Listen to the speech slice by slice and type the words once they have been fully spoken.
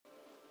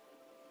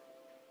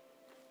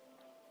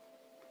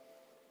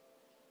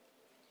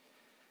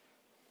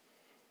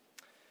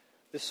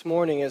This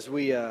morning, as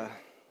we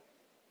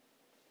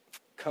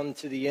come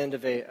to the end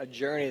of a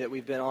journey that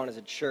we've been on as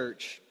a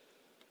church,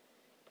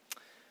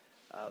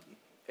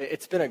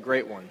 it's been a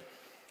great one.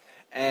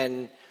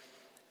 And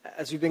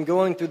as we've been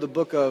going through the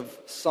book of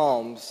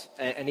Psalms,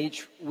 and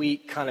each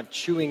week kind of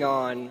chewing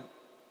on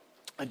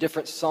a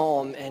different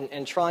psalm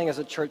and trying as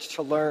a church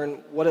to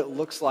learn what it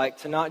looks like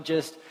to not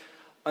just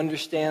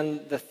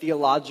understand the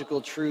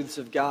theological truths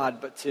of God,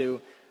 but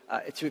to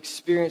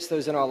experience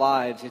those in our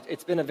lives,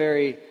 it's been a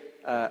very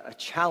a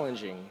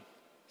challenging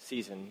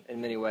season in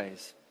many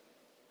ways.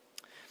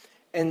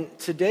 And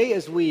today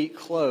as we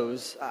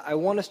close, I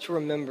want us to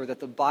remember that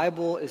the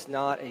Bible is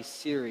not a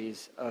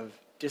series of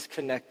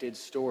disconnected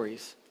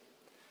stories.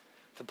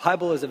 The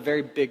Bible is a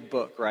very big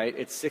book, right?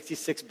 It's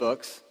 66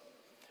 books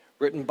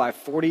written by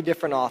 40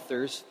 different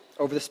authors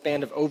over the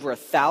span of over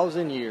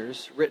 1,000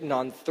 years, written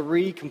on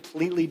 3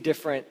 completely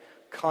different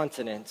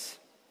continents.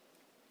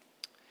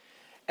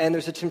 And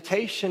there's a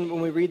temptation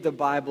when we read the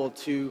Bible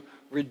to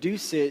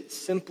reduce it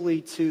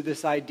simply to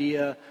this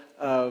idea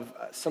of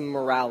some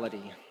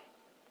morality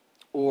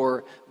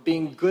or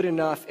being good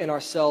enough in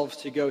ourselves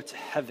to go to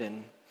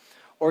heaven,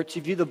 or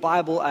to view the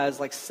Bible as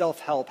like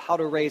self-help, how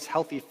to raise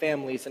healthy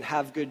families and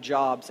have good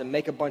jobs and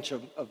make a bunch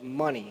of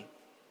money.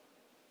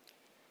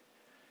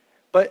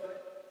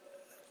 But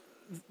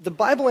the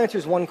Bible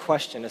answers one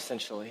question,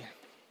 essentially.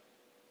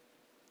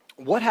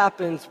 What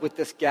happens with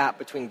this gap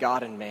between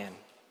God and man?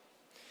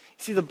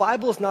 See, the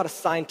Bible is not a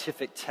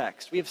scientific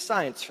text. We have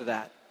science for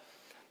that.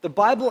 The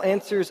Bible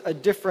answers a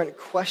different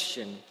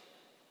question.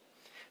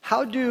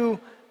 How do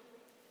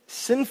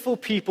sinful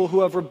people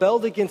who have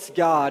rebelled against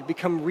God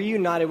become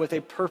reunited with a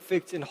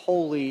perfect and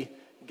holy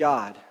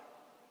God?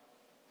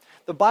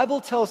 The Bible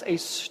tells a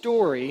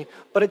story,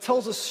 but it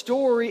tells a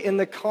story in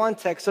the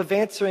context of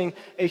answering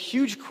a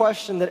huge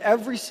question that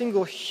every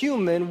single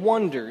human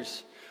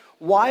wonders.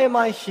 Why am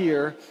I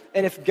here?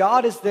 And if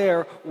God is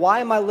there,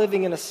 why am I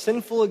living in a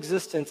sinful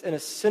existence in a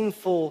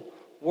sinful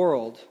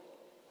world?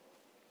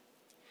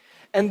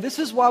 And this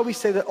is why we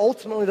say that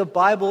ultimately the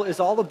Bible is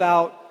all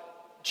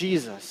about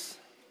Jesus.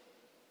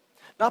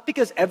 Not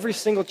because every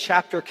single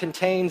chapter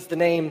contains the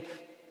name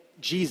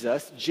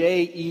Jesus,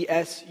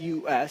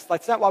 J-E-S-U-S.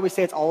 That's not why we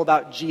say it's all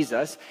about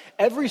Jesus.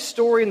 Every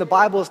story in the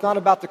Bible is not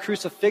about the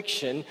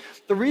crucifixion.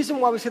 The reason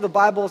why we say the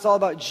Bible is all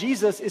about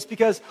Jesus is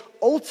because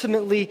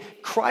ultimately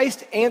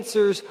Christ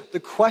answers the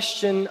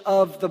question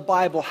of the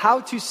Bible.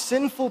 How do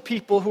sinful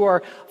people who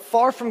are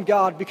far from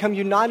God become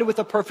united with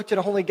a perfect and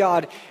a holy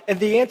God? And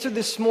the answer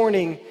this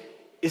morning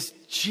is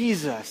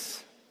Jesus.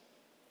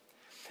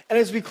 And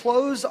as we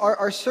close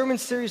our sermon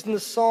series in the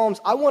Psalms,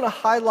 I want to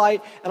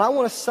highlight and I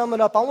want to sum it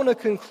up. I want to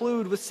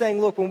conclude with saying,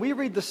 look, when we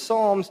read the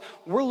Psalms,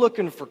 we're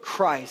looking for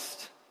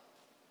Christ.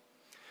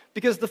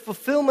 Because the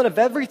fulfillment of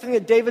everything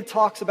that David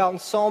talks about in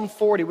Psalm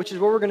 40, which is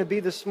where we're going to be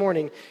this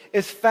morning,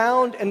 is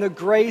found in the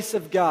grace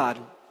of God.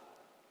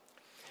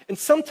 And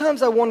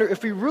sometimes I wonder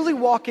if we really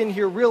walk in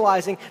here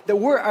realizing that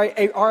we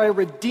are a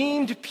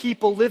redeemed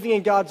people living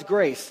in God's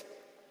grace.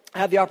 I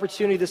had the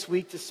opportunity this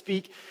week to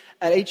speak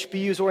at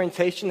HBU's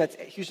orientation, that's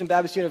Houston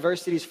Baptist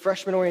University's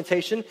freshman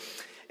orientation.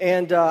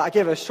 And I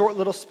gave a short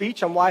little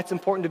speech on why it's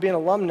important to be an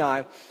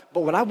alumni. But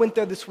when I went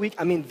there this week,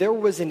 there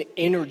was an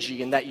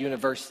energy in that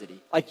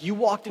university. Like, you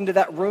walked into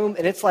that room,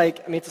 and it's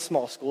like, it's a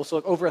small school, so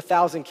like over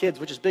 1,000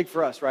 kids, which is big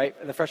for us, right,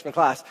 in the freshman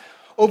class.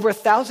 Over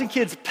 1,000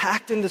 kids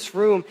packed in this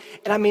room.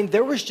 And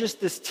there was just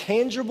this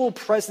tangible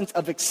presence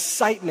of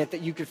excitement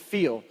that you could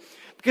feel.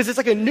 Because it's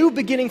like a new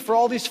beginning for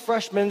all these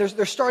freshmen.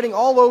 They're starting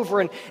all over,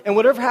 and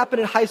whatever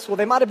happened in high school,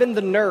 they might have been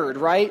the nerd,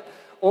 right?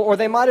 Or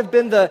they might have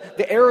been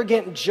the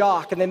arrogant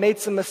jock, and they made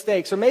some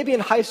mistakes. Or maybe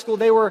in high school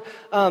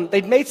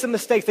they'd made some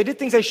mistakes. They did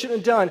things they shouldn't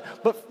have done.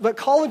 But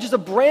college is a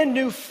brand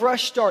new,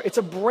 fresh start. It's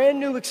a brand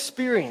new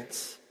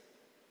experience.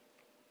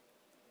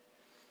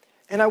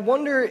 And I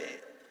wonder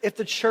if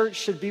the church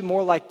should be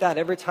more like that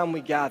every time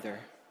we gather.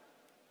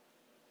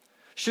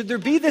 Should there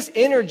be this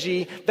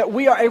energy that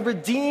we are a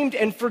redeemed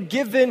and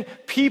forgiven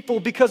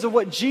people because of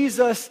what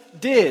Jesus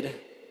did?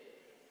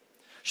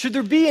 Should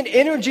there be an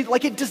energy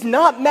like it does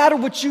not matter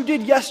what you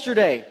did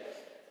yesterday?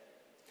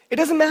 It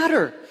doesn't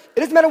matter. It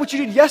doesn't matter what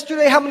you did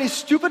yesterday, how many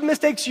stupid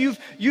mistakes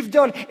you've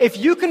done. If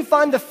you can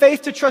find the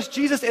faith to trust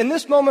Jesus in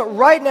this moment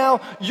right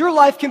now, your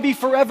life can be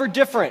forever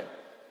different.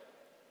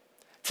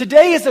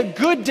 Today is a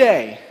good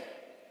day.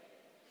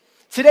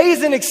 Today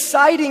is an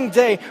exciting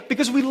day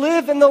because we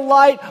live in the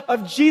light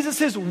of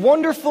Jesus'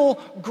 wonderful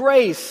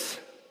grace.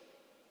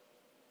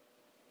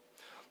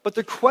 But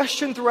the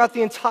question throughout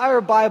the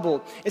entire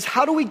Bible is,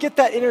 how do we get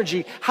that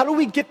energy? How do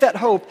we get that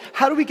hope?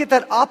 How do we get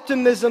that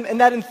optimism and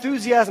that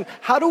enthusiasm?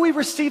 How do we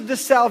receive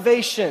this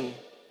salvation?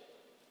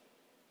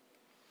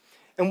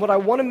 And what I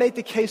want to make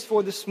the case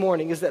for this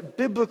morning is that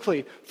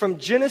biblically, from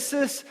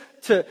Genesis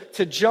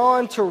to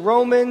John to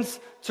Romans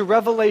to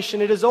Revelation,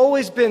 it has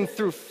always been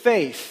through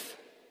faith.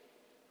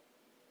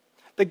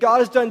 That God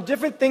has done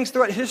different things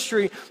throughout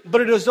history,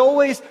 but it is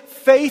always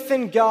faith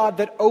in God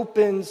that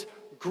opens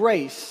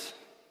grace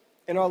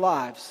in our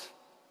lives.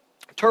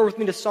 Turn with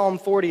me to Psalm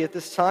 40 at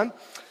this time.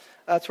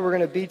 That's where we're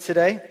going to be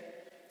today.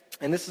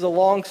 And this is a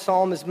long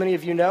psalm, as many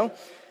of you know.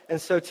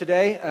 And so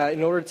today,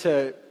 in order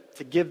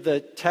to give the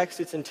text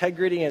its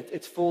integrity and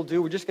its full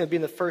due, we're just going to be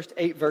in the first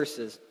 8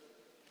 verses.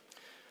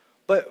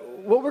 But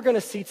what we're going to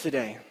see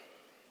today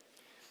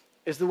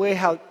is the way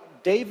how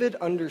David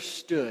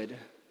understood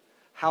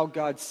how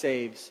God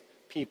saves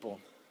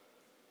people.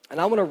 And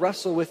I want to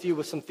wrestle with you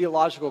with some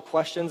theological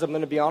questions. I'm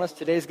going to be honest,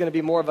 today is going to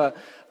be more of a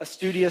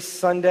studious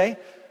Sunday.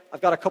 I've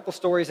got a couple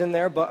stories in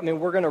there, but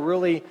we're going to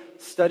really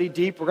study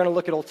deep. We're going to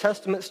look at Old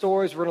Testament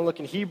stories. We're going to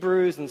look in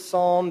Hebrews and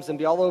Psalms and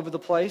be all over the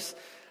place.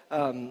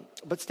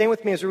 But stand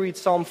with me as we read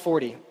Psalm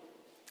 40, and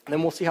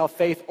then we'll see how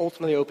faith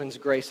ultimately opens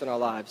grace in our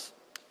lives.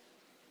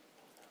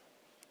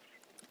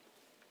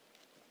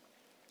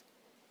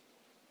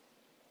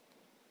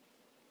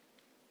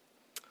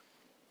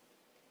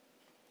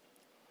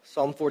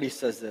 Psalm 40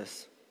 says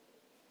this: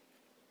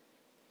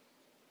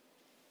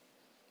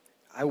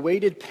 I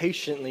waited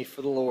patiently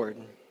for the Lord.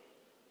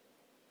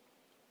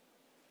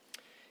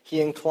 He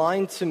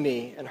inclined to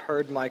me and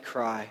heard my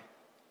cry.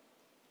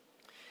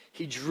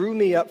 He drew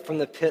me up from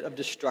the pit of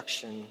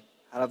destruction,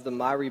 out of the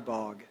miry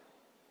bog,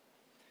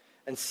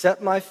 and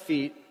set my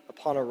feet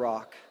upon a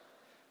rock,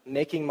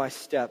 making my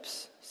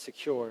steps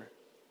secure.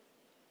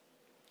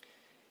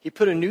 He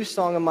put a new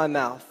song in my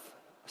mouth,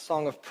 a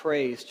song of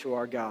praise to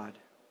our God.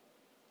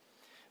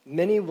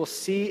 Many will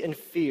see and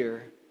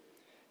fear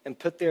and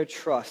put their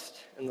trust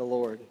in the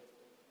Lord.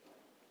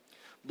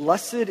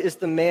 Blessed is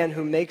the man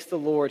who makes the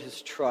Lord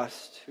his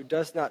trust, who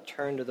does not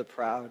turn to the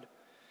proud,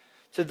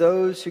 to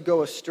those who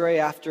go astray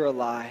after a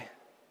lie.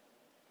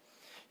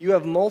 You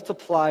have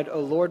multiplied,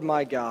 O Lord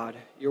my God,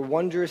 your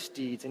wondrous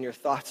deeds and your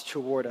thoughts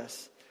toward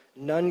us.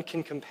 None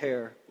can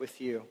compare with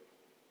you.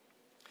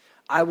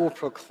 I will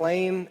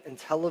proclaim and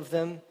tell of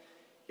them,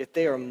 yet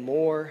they are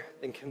more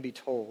than can be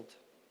told.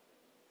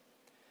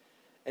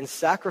 In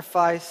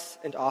sacrifice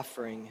and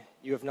offering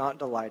you have not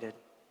delighted,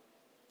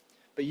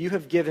 but you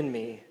have given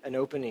me an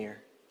open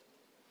ear.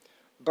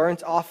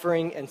 Burnt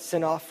offering and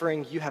sin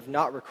offering you have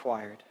not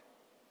required.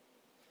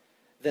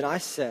 Then I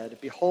said,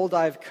 behold,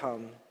 I have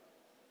come.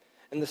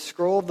 In the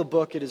scroll of the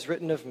book it is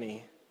written of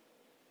me,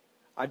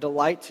 I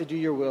delight to do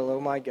your will, O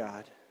my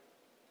God.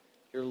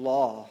 Your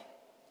law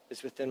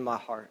is within my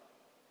heart.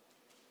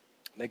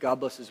 May God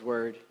bless his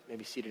word. You may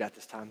be seated at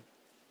this time.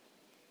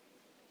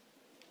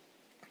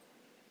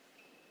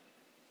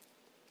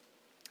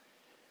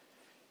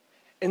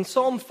 In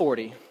Psalm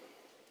 40,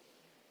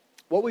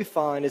 what we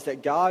find is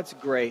that God's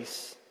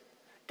grace,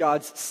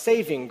 God's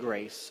saving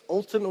grace,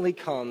 ultimately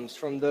comes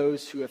from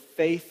those who have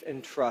faith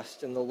and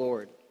trust in the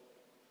Lord.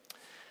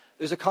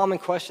 There's a common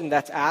question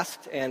that's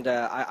asked, and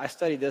I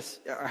studied this,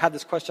 or had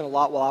this question a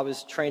lot while I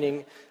was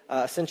training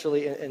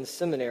essentially in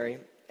seminary.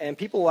 And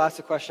people will ask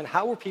the question,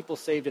 how were people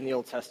saved in the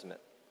Old Testament?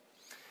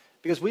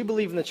 Because we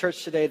believe in the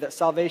church today that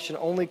salvation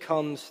only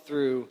comes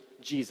through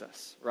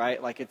Jesus,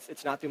 right? Like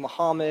it's not through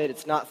Muhammad,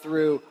 it's not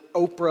through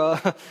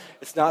Oprah,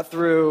 it's not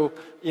through,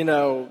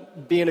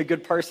 being a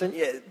good person.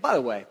 Yeah, by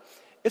the way,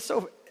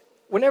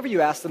 whenever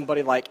you ask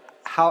somebody like,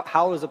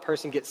 how does a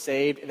person get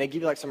saved? And they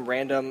give you like some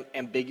random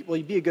ambiguous, well,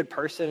 you be a good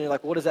person. And you're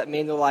like, what does that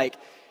mean? They're like,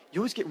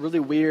 you always get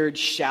really weird,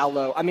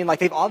 shallow. Like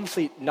they've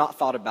obviously not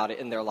thought about it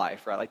in their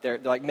life, right? Like they're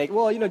like,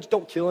 just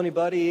don't kill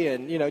anybody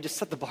and, just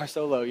set the bar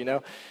so low,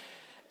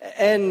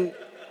 And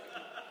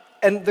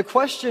the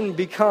question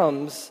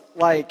becomes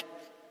like,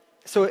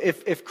 so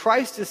if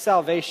Christ is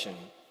salvation,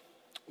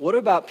 what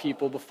about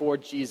people before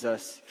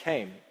Jesus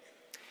came?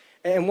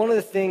 And one of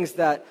the things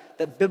that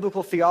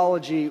biblical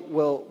theology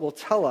will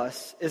tell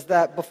us is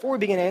that before we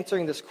begin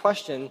answering this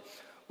question,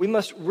 we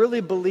must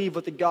really believe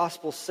what the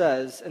gospel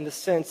says, in the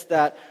sense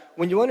that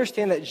when you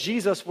understand that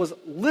Jesus was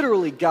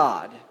literally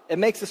God, it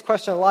makes this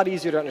question a lot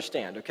easier to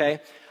understand,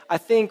 okay? I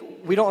think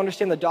we don't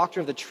understand the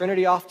doctrine of the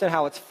Trinity often,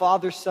 how it's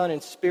Father, Son,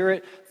 and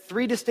Spirit,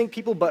 3 distinct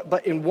people,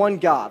 but in one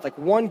God, like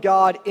one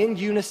God in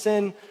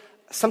unison.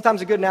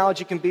 Sometimes a good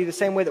analogy can be the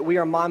same way that we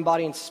are mind,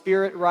 body, and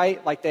spirit,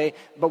 right?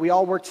 But we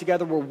all work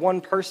together, we're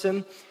one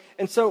person.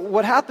 And so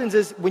what happens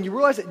is when you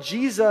realize that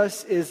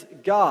Jesus is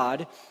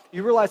God,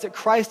 you realize that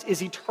Christ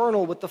is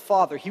eternal with the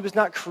Father. He was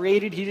not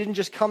created. He didn't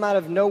just come out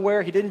of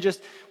nowhere. He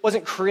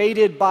wasn't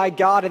created by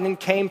God and then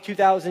came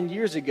 2,000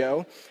 years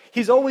ago.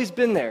 He's always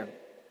been there.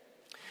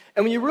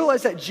 And when you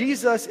realize that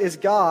Jesus is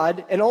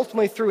God, and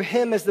ultimately through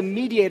him as the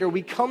mediator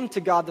we come to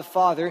God the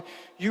Father,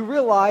 you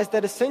realize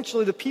that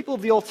essentially the people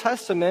of the Old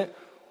Testament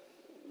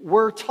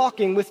were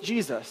talking with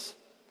Jesus.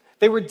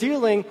 They were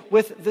dealing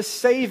with the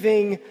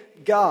saving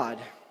God.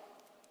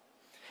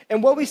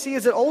 And what we see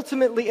is that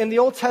ultimately in the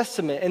Old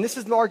Testament, and this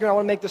is the argument I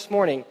want to make this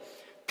morning,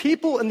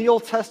 people in the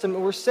Old Testament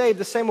were saved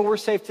the same way we're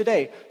saved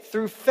today,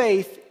 through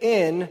faith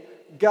in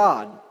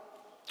God.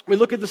 We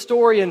look at the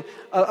story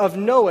of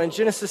Noah in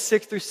Genesis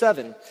 6 through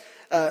 7,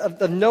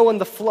 of Noah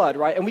and the flood,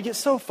 right? And we get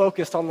so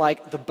focused on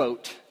like the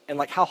boat and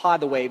like how high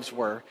the waves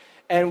were.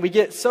 and we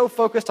get so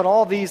focused on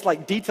all these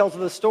like details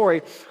of the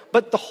story.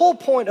 But the whole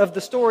point of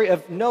the story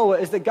of Noah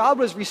is that God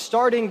was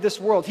restarting this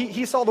world.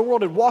 He saw the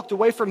world had walked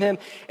away from him,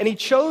 and he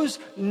chose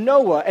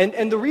Noah.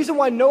 And the reason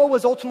why Noah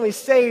was ultimately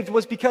saved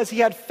was because he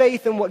had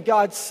faith in what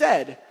God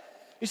said.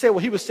 You say, well,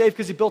 he was saved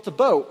because he built a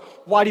boat.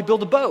 Why did he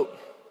build a boat?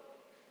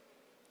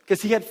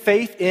 Because he had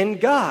faith in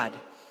God.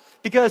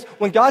 Because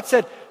when God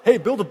said, hey,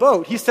 build a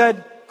boat, he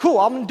said, cool,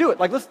 I'm going to do it.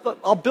 Like,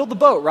 I'll build the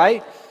boat,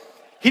 right?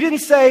 He didn't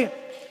say,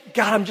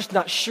 God, I'm just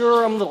not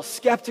sure. I'm a little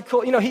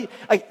skeptical. You know, he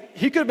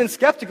could have been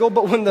skeptical,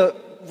 but when the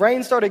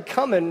rain started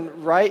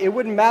coming, right, it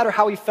wouldn't matter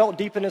how he felt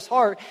deep in his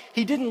heart.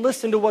 He didn't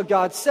listen to what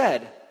God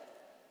said.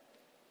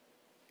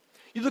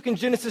 You look in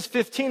Genesis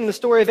 15 in the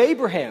story of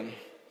Abraham.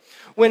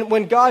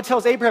 When God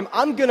tells Abraham,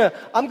 I'm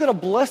gonna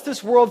bless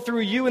this world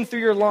through you and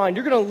through your line.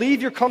 You're gonna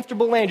leave your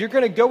comfortable land. You're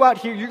gonna go out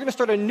here. You're gonna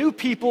start a new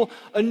people,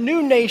 a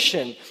new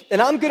nation,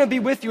 and I'm gonna be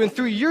with you. And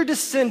through your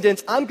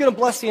descendants, I'm gonna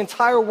bless the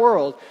entire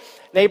world.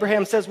 And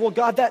Abraham says, well,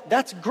 God,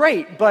 that's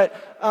great, but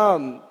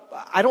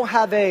I don't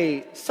have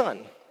a son.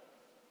 You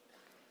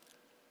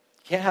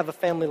can't have a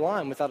family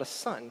line without a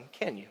son,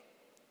 can you?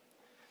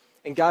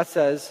 And God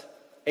says,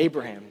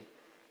 Abraham,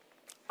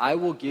 I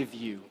will give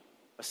you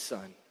a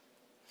son.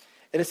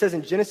 And it says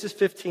in Genesis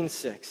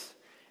 15:6,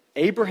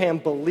 Abraham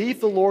believed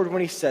the Lord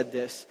when he said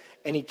this,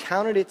 and he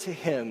counted it to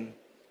him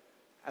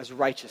as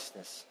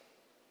righteousness.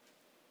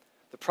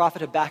 The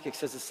prophet Habakkuk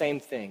says the same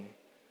thing,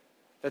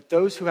 that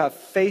those who have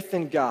faith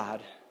in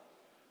God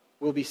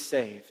will be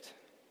saved.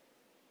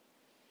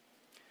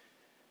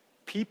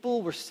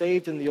 People were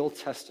saved in the Old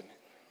Testament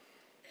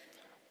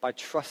by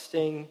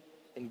trusting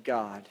in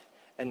God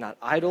and not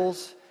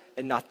idols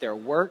and not their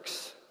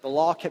works. The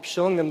law kept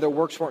showing them their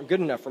works weren't good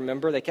enough,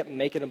 remember? They kept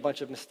making a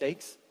bunch of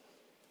mistakes.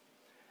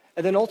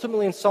 And then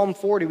ultimately in Psalm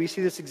 40, we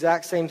see this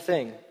exact same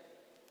thing.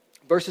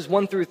 Verses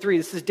 1 through 3,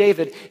 this is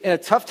David in a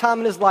tough time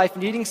in his life,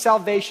 needing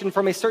salvation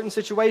from a certain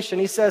situation.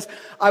 He says,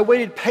 I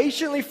waited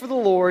patiently for the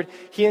Lord.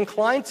 He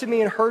inclined to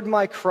me and heard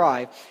my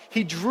cry.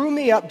 He drew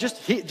me up,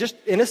 just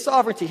in his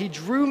sovereignty, he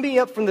drew me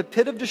up from the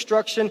pit of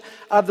destruction,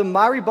 out of the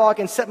miry bog,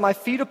 and set my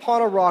feet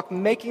upon a rock,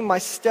 making my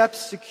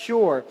steps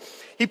secure.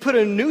 He put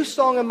a new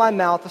song in my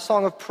mouth, a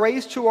song of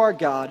praise to our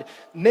God.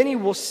 Many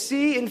will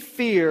see and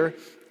fear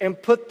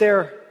and put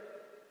their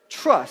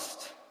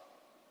trust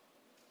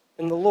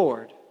in the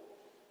Lord.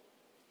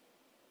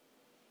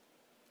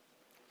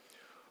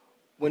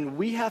 When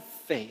we have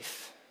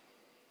faith,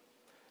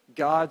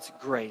 God's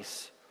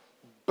grace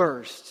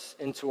bursts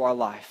into our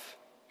life.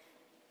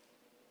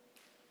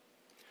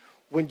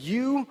 When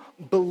you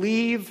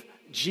believe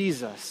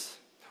Jesus,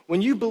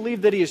 when you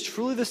believe that he is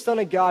truly the Son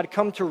of God,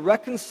 come to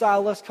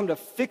reconcile us, come to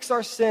fix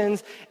our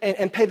sins,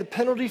 and pay the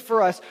penalty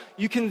for us,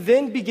 you can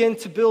then begin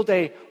to build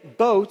a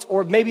boat,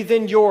 or maybe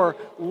then your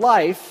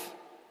life,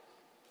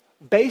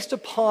 based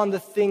upon the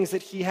things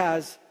that he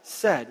has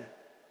said.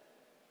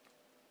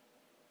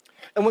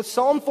 And what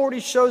Psalm 40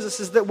 shows us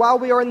is that while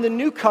we are in the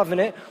new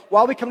covenant,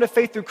 while we come to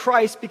faith through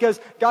Christ, because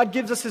God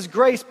gives us his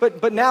grace,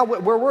 but now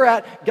where we're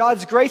at,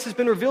 God's grace has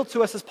been revealed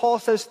to us, as Paul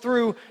says,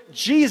 through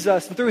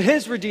Jesus and through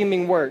his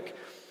redeeming work.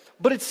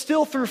 But it's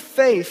still through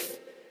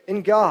faith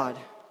in God.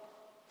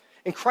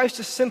 And Christ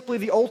is simply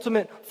the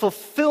ultimate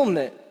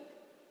fulfillment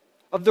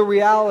of the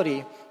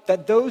reality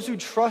that those who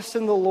trust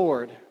in the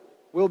Lord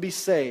will be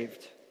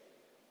saved.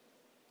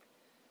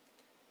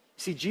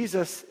 See,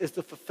 Jesus is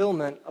the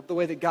fulfillment of the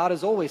way that God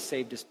has always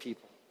saved his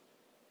people.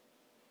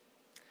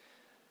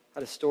 I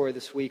had a story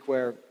this week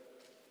where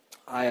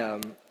I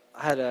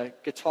had a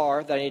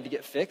guitar that I needed to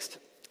get fixed,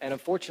 and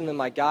unfortunately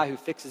my guy who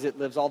fixes it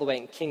lives all the way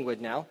in Kingwood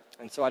now,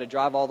 and so I had to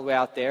drive all the way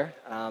out there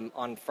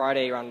on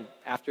Friday around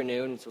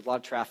afternoon, so there was a lot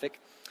of traffic.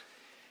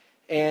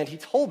 And he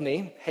told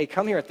me, hey,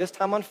 come here at this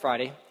time on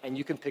Friday, and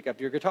you can pick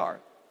up your guitar.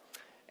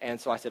 And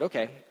so I said,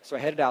 okay. So I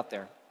headed out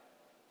there.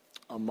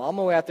 I'm on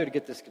my way out there to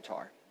get this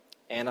guitar.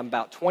 And I'm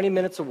about 20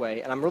 minutes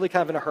away, and I'm really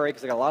kind of in a hurry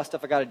because I got a lot of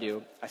stuff I got to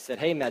do. I said,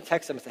 hey, man, I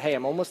texted him. I said, hey,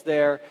 I'm almost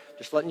there.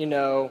 Just letting you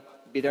know.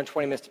 Be there in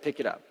 20 minutes to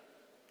pick it up.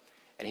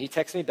 And he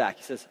texts me back.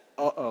 He says,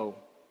 uh-oh.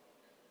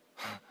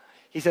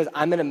 He says,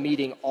 I'm in a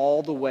meeting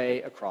all the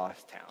way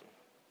across town.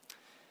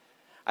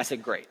 I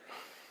said, great.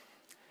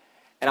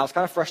 And I was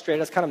kind of frustrated.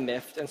 I was kind of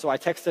miffed. And so I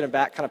texted him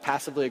back kind of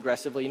passively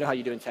aggressively. You know how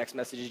you do in text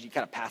messages? You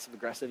kind of passive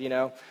aggressive, you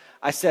know?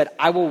 I said,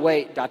 I will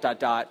wait, ...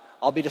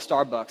 I'll be to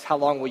Starbucks. How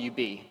long will you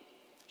be?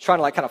 Trying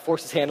to like kind of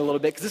force his hand a little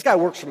bit, because this guy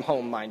works from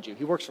home, mind you.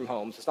 He works from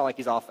home, so it's not like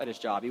he's off at his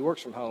job. He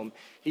works from home.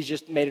 He's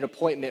just made an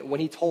appointment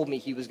when he told me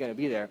he was going to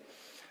be there.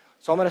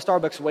 So I'm at a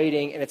Starbucks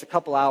waiting, and it's a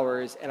couple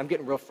hours, and I'm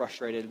getting real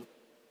frustrated,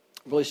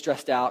 really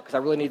stressed out, because I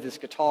really need this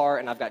guitar,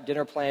 and I've got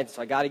dinner plans,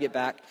 so I got to get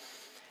back.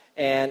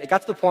 And it got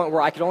to the point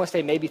where I could only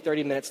stay maybe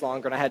 30 minutes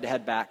longer, and I had to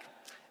head back.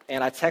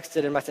 And I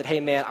texted him. I said, hey,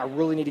 man, I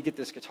really need to get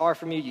this guitar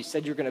from you. You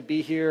said you're going to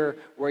be here.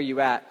 Where are you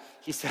at?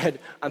 He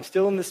said, I'm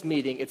still in this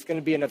meeting. It's going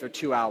to be another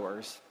 2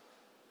 hours.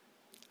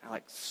 I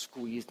like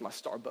squeezed my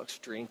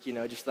Starbucks drink,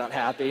 just not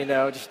happy,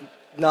 just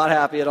not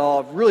happy at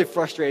all. Really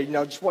frustrated,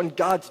 just wanting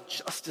God's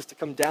justice to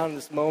come down in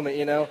this moment,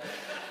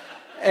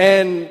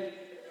 And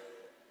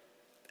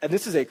And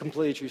this is a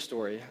completely true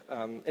story.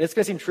 And it's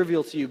going to seem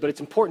trivial to you, but it's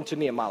important to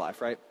me in my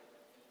life, right?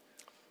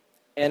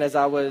 And as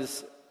I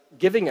was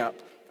giving up,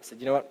 I said,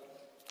 you know what?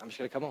 I'm just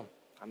going to come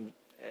home.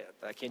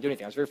 I can't do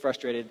anything. I was very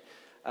frustrated.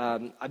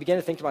 I began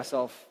to think to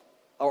myself,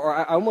 or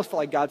I almost felt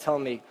like God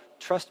telling me,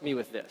 trust me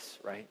with this,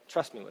 right?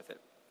 Trust me with it.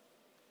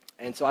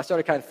 And so I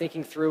started kind of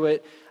thinking through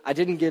it. I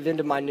didn't give in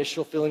to my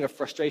initial feeling of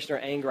frustration or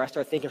anger. I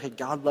started thinking, okay,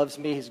 God loves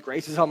me. His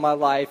grace is on my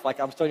life. Like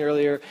I was telling you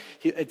earlier,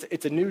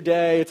 it's a new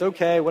day. It's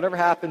okay. Whatever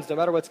happens, no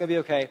matter what, it's going to be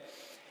okay.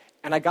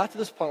 And I got to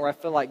this point where I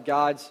felt like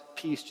God's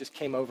peace just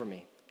came over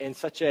me in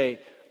such a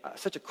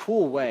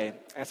cool way.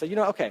 And I said,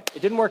 okay,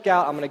 it didn't work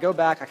out. I'm going to go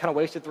back. I kind of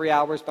wasted 3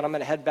 hours, but I'm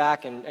going to head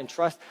back and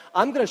trust.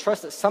 I'm going to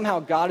trust that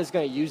somehow God is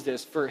going to use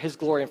this for his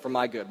glory and for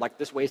my good, like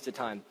this wasted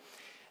time.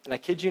 And I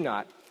kid you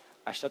not,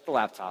 I shut the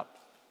laptop.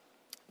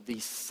 The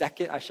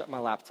second I shut my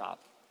laptop,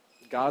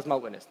 God's my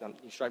witness. Now,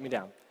 you strike me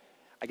down.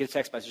 I get a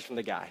text message from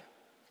the guy.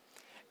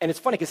 And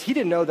it's funny because he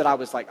didn't know that I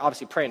was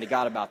obviously praying to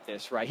God about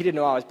this, right? He didn't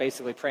know I was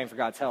basically praying for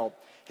God's help.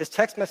 His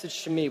text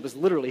message to me was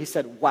literally, he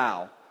said,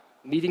 wow,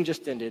 meeting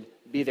just ended,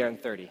 be there in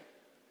 30.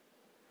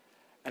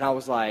 And I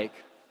was like,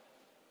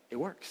 it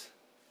works.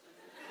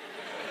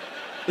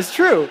 It's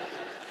true.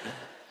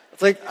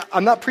 It's like,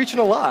 I'm not preaching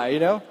a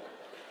lie,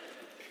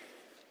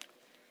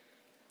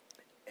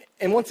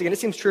 And once again, it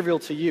seems trivial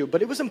to you,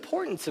 but it was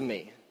important to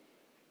me.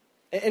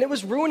 And it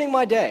was ruining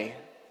my day.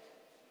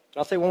 And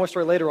I'll tell you one more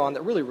story later on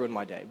that really ruined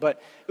my day,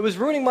 but it was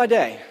ruining my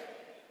day.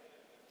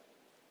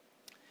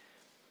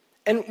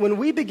 And when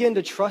we begin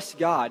to trust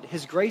God,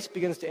 his grace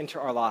begins to enter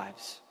our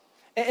lives.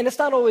 And it's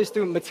not always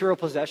through material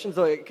possessions,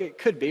 though it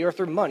could be, or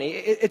through money.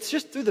 It's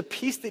just through the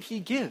peace that he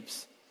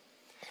gives.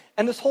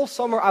 And this whole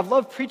summer, I've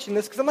loved preaching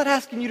this because I'm not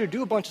asking you to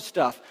do a bunch of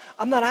stuff.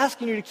 I'm not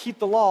asking you to keep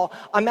the law.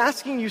 I'm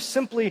asking you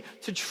simply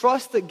to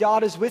trust that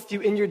God is with you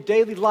in your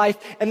daily life,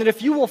 and that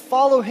if you will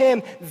follow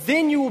him,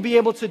 then you will be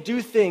able to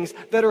do things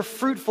that are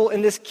fruitful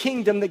in this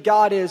kingdom that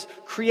God is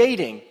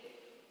creating.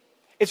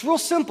 It's real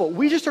simple.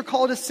 We just are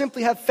called to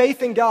simply have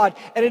faith in God,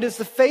 and it is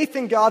the faith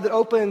in God that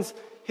opens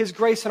his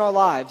grace in our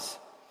lives.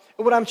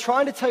 And what I'm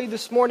trying to tell you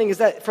this morning is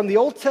that from the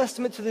Old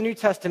Testament to the New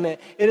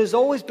Testament, it has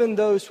always been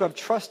those who have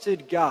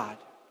trusted God.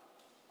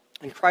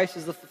 And Christ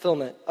is the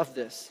fulfillment of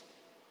this.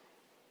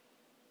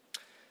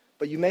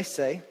 But you may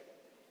say,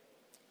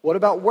 what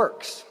about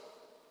works?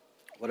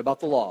 What about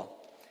the law?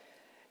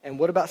 And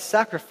what about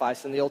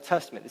sacrifice in the Old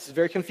Testament? This is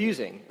very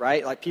confusing,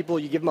 right? Like people,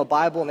 you give them a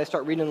Bible and they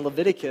start reading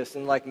Leviticus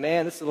and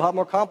man, this is a lot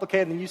more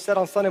complicated than you said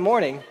on Sunday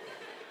morning.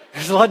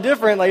 It's a lot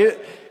different.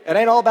 It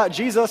ain't all about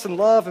Jesus and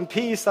love and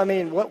peace. I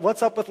mean,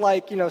 what's up with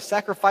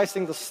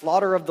sacrificing the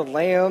slaughter of the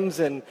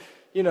lambs and,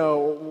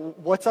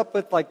 what's up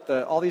with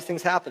all these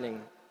things happening?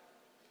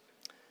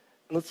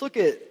 Let's look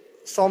at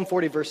Psalm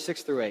 40, verse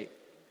 6 through 8.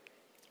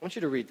 I want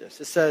you to read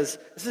this. It says,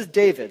 this is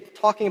David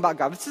talking about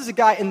God. This is a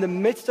guy in the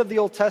midst of the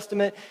Old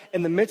Testament,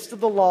 in the midst of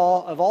the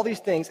law, of all these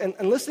things. And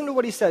listen to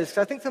what he says, because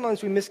I think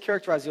sometimes we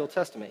mischaracterize the Old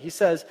Testament. He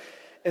says,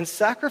 in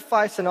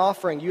sacrifice and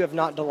offering you have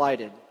not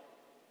delighted,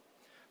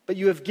 but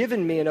you have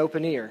given me an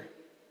open ear.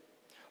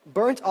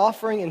 Burnt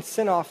offering and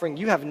sin offering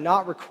you have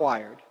not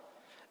required.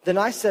 Then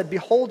I said,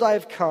 behold, I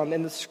have come.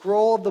 In the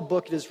scroll of the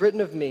book it is written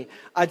of me,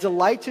 I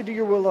delight to do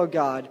your will, O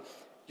God.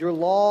 Your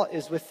law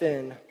is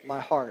within my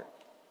heart.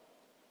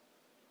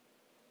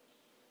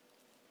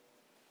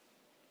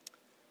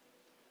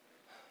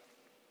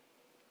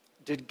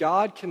 Did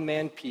God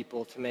command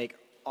people to make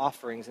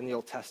offerings in the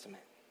Old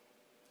Testament?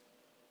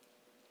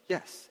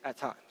 Yes, at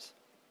times.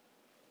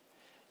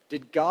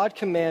 Did God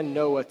command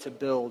Noah to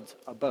build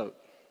a boat?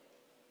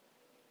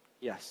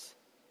 Yes.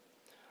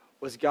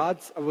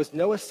 Was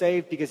Noah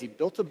saved because he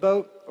built a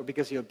boat or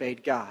because he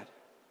obeyed God?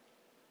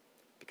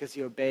 Because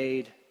he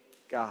obeyed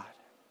God.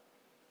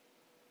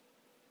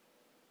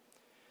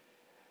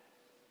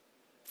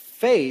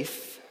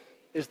 Faith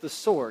is the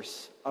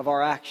source of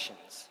our actions.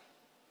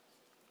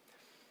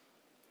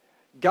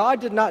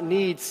 God did not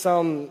need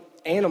some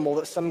animal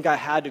that some guy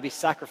had to be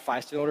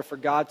sacrificed in order for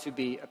God to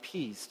be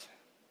appeased.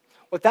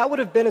 What that would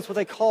have been is what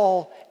they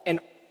call an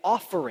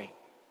offering.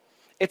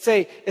 It's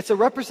a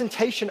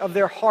representation of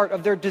their heart,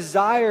 of their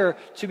desire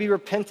to be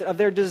repentant, of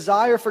their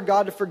desire for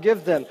God to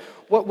forgive them.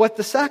 What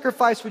the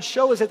sacrifice would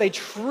show is that they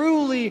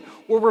truly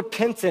were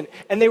repentant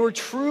and they were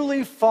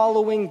truly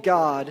following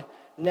God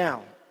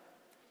now.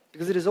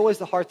 Because it is always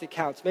the heart that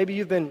counts. Maybe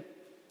you've been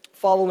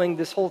following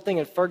this whole thing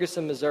in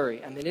Ferguson,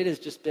 Missouri. I mean, it has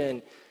just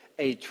been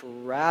a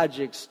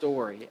tragic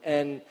story.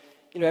 And,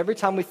 every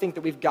time we think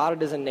that we've got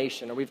it as a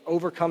nation or we've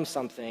overcome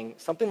something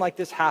like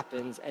this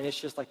happens, and it's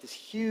just like this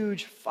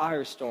huge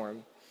firestorm.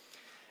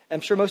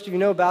 I'm sure most of you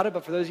know about it,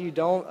 but for those of you who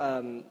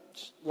don't,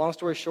 long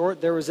story short,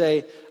 there was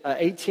a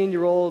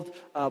 18-year-old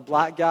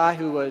black guy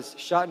who was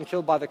shot and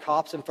killed by the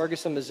cops in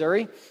Ferguson,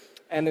 Missouri.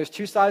 And there's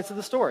two sides to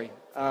the story.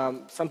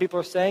 Some people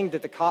are saying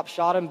that the cop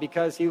shot him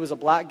because he was a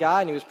black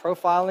guy and he was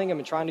profiling him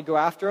and trying to go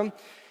after him.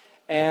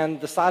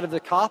 And the side of the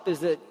cop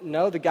is that,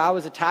 no, the guy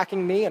was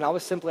attacking me and I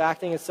was simply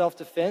acting in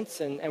self-defense,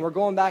 and we're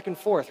going back and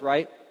forth,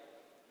 right?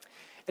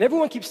 And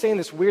everyone keeps saying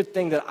this weird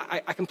thing that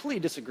I completely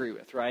disagree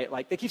with, right?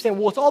 Like they keep saying,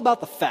 well, it's all about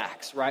the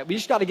facts, right? We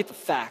just got to get the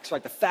facts,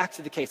 right? The facts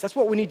of the case. That's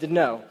what we need to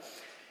know.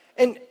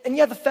 And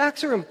yeah, the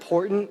facts are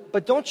important,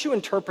 but don't you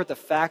interpret the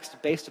facts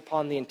based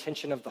upon the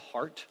intention of the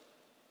heart?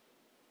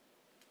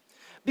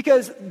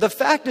 Because the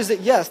fact is that,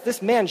 yes,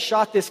 this man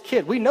shot this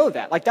kid. We know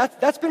that. Like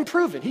that's been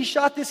proven. He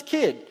shot this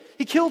kid.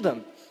 He killed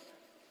him.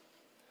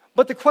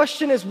 But the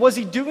question is, was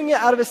he doing it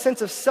out of a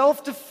sense of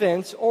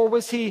self-defense, or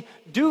was he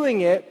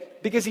doing it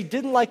because he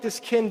didn't like this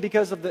kid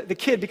because of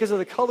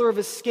the color of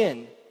his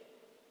skin?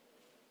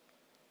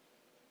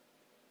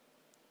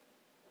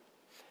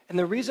 And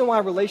the reason why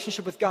a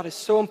relationship with God is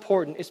so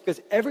important is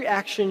because every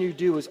action you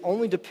do is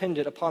only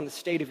dependent upon the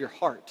state of your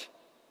heart.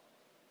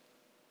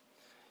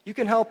 You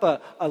can help a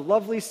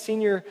lovely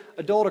senior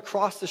adult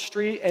across the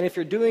street, and if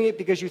you're doing it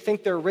because you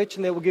think they're rich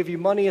and they will give you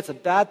money, it's a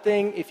bad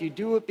thing. If you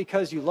do it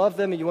because you love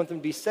them and you want them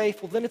to be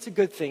safe, well, then it's a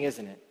good thing,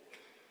 isn't it?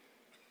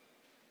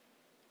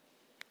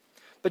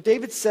 But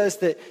David says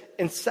that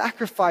in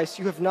sacrifice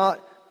you have not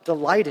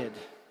delighted.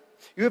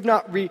 You have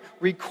not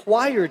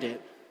required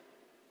it.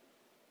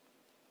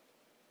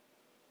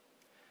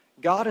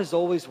 God has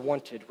always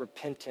wanted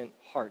repentant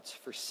hearts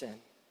for sin.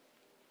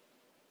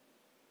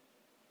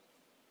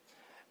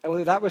 And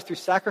whether that was through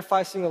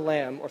sacrificing a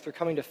lamb or through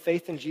coming to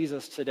faith in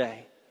Jesus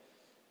today,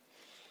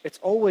 it's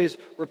always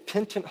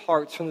repentant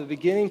hearts from the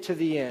beginning to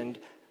the end,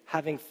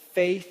 having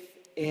faith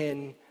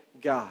in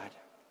God.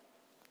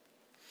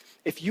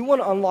 If you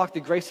want to unlock the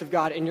grace of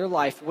God in your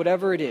life,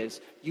 whatever it is,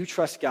 you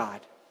trust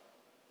God.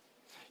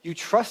 You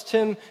trust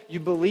Him, you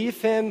believe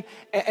Him,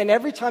 and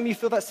every time you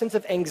feel that sense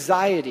of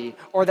anxiety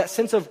or that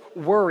sense of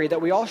worry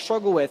that we all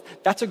struggle with,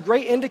 that's a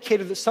great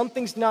indicator that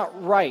something's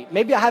not right.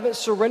 Maybe I haven't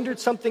surrendered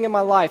something in my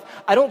life.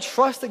 I don't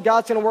trust that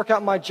God's going to work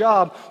out my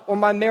job or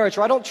my marriage,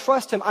 or I don't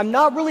trust Him. I'm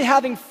not really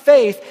having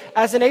faith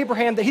as in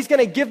Abraham that He's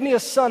going to give me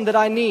a son that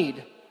I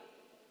need.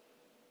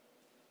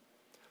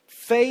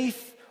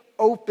 Faith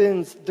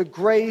opens the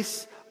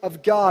grace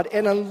of God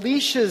and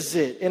unleashes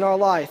it in our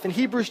life. In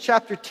Hebrews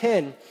chapter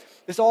 10,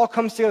 this all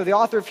comes together. The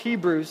author of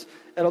Hebrews,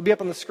 it'll be up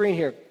on the screen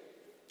here,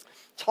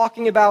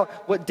 talking about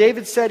what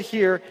David said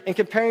here and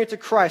comparing it to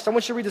Christ. I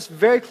want you to read this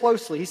very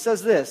closely. He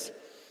says this: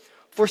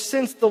 "For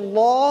since the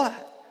law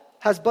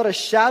has but a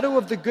shadow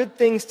of the good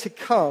things to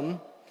come,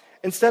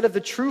 instead of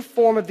the true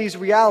form of these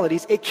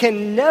realities, it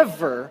can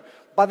never,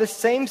 by the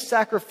same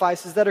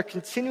sacrifices that are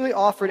continually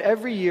offered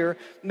every year,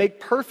 make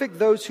perfect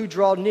those who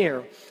draw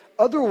near.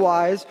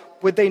 Otherwise,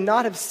 would they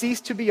not have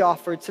ceased to be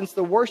offered, since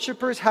the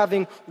worshipers,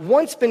 having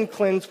once been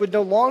cleansed, would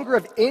no longer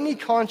have any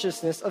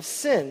consciousness of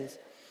sins?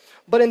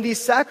 But in these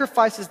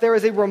sacrifices there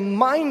is a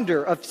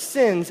reminder of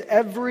sins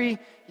every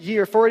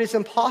year, for it is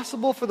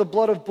impossible for the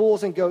blood of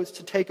bulls and goats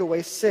to take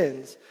away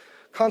sins.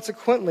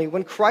 Consequently,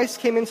 when Christ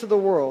came into the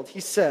world,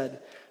 He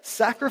said,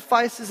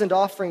 'Sacrifices and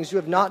offerings you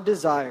have not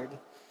desired,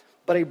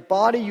 but a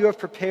body you have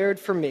prepared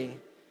for me.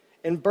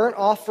 In burnt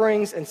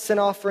offerings and sin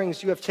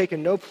offerings you have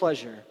taken no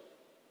pleasure.'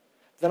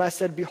 Then I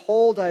said,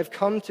 'Behold, I have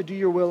come to do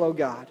your will, O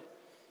God,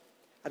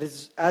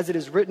 as it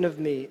is written of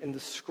me in the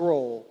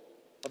scroll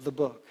of the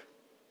book.'"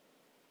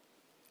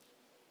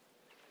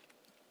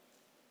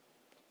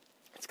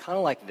 It's kind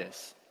of like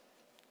this.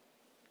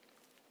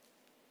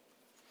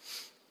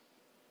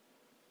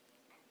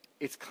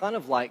 It's kind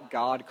of like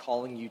God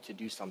calling you to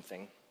do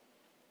something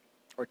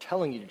or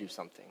telling you to do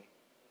something.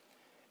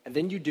 And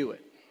then you do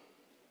it.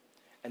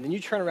 And then you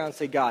turn around and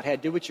say, "God, hey, I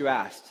did what you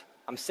asked.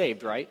 I'm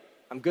saved, right?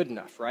 I'm good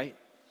enough, right?"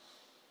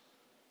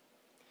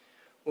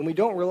 When we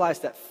don't realize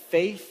that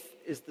faith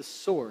is the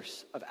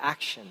source of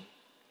action,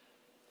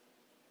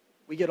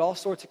 we get all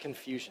sorts of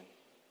confusion.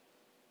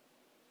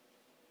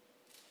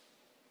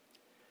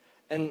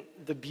 And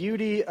the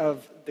beauty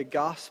of the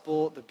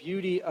gospel, the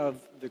beauty of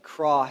the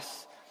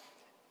cross,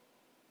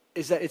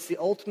 is that it's the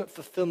ultimate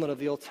fulfillment of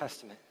the Old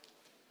Testament.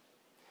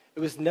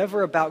 It was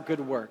never about good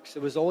works.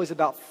 It was always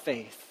about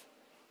faith.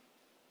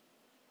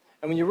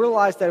 And when you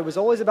realize that it was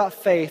always about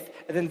faith,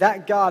 and then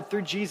that God,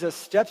 through Jesus,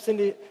 steps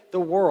into the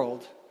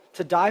world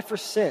to die for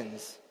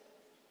sins,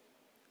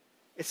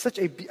 it's such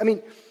a,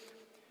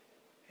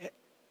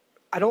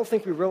 I don't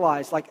think we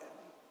realize, like,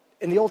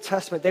 in the Old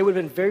Testament, they would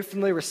have been very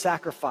familiar with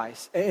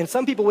sacrifice. And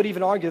some people would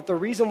even argue that the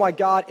reason why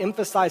God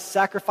emphasized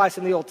sacrifice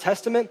in the Old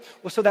Testament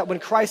was so that when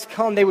Christ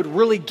come, they would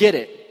really get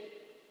it.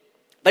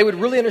 They would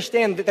really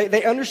understand.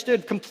 They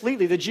understood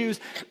completely, the Jews,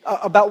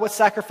 about what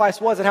sacrifice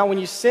was and how when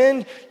you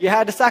sinned, you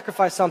had to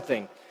sacrifice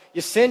something. You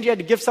sinned, you had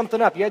to give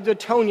something up. You had to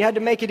atone, you had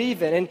to make it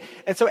even.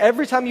 And so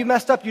every time you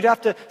messed up, you'd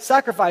have to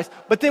sacrifice.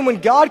 But then when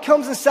God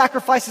comes and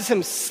sacrifices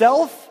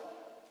Himself,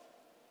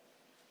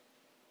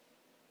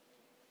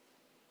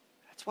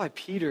 that's why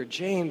Peter,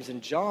 James,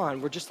 and John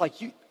were just like,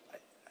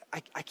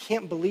 I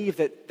can't believe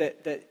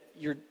that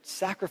you're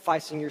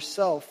sacrificing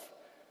yourself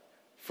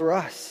for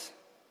us.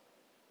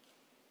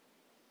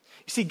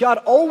 You see, God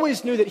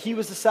always knew that He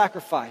was the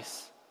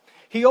sacrifice.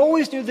 He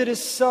always knew that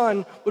His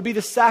Son would be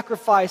the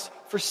sacrifice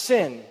for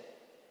sin.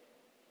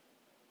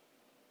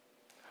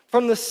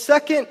 From the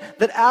second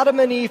that Adam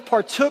and Eve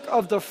partook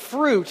of the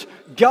fruit,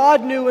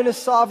 God knew in his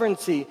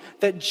sovereignty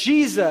that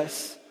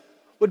Jesus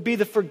would be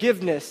the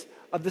forgiveness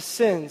of the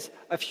sins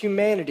of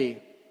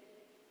humanity.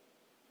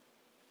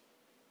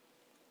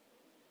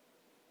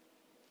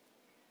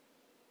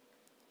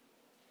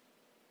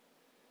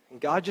 And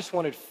God just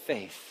wanted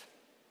faith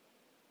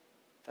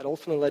that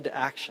ultimately led to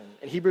action.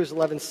 In Hebrews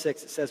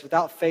 11:6, it says,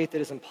 without faith it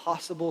is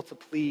impossible to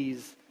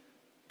please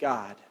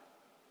God.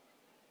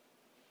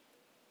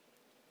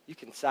 You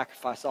can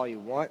sacrifice all you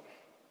want.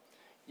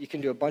 You can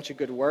do a bunch of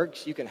good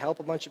works. You can help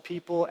a bunch of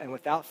people. And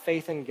without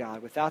faith in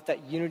God, without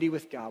that unity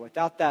with God,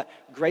 without that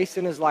grace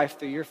in his life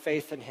through your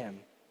faith in him,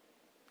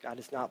 God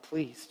is not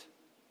pleased.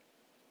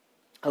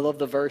 I love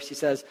the verse. He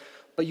says,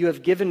 but you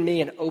have given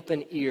me an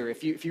open ear.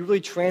 If you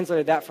really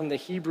translated that from the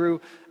Hebrew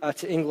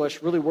to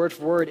English, really word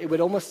for word, it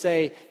would almost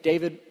say,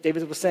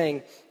 David was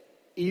saying,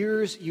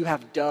 ears you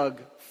have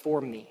dug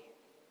for me.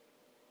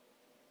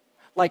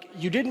 Like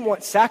you didn't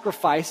want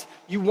sacrifice,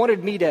 you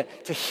wanted me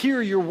to hear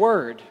your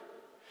word.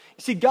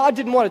 You see, God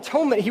didn't want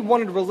atonement, he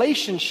wanted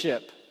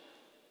relationship.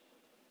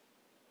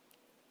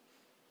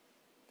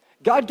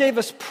 God gave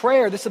us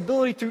prayer, this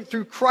ability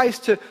through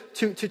Christ to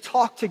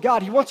talk to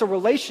God. He wants a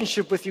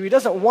relationship with you. He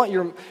doesn't want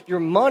your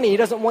money, he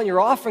doesn't want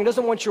your offering, he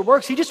doesn't want your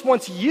works, he just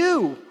wants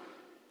you.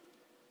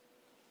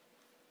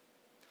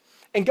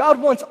 And God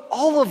wants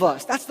all of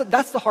us. That's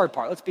the hard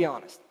part, let's be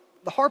honest.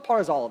 The hard part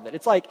is all of it.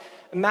 It's like,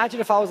 imagine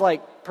if I was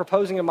like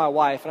proposing to my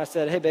wife and I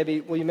said, hey baby,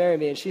 will you marry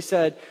me? And she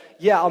said,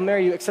 yeah, I'll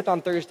marry you except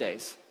on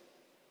Thursdays.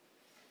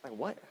 Like,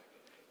 what?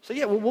 So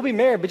yeah, we'll be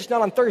married, but just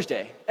not on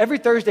Thursday. Every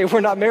Thursday we're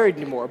not married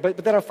anymore, but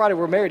then on Friday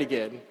we're married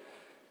again.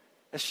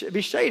 It'd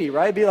be shady,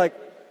 right? It'd be like,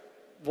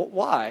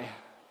 why?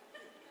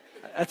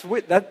 That's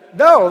weird.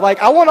 No, like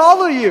I want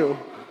all of you.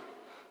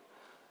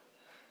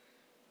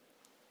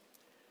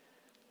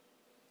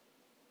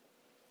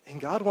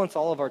 And God wants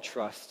all of our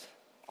trust,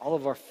 all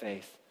of our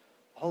faith,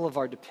 all of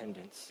our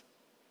dependence.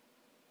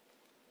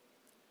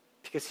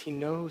 Because he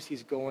knows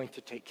he's going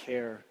to take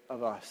care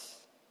of us.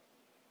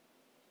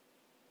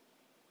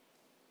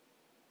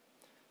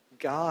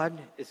 God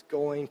is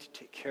going to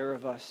take care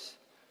of us.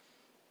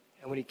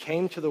 And when he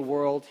came to the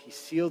world, he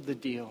sealed the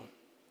deal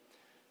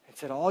and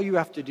said, all you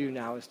have to do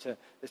now is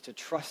to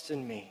trust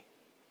in me,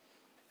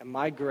 and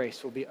my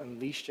grace will be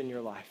unleashed in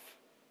your life.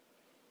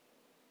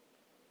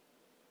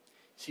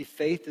 See,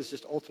 faith is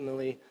just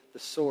ultimately the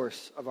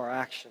source of our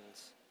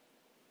actions.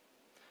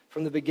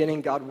 From the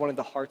beginning, God wanted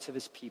the hearts of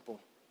his people,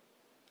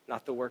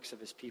 not the works of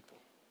his people.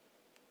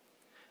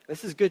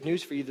 This is good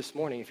news for you this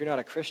morning. If you're not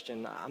a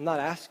Christian, I'm not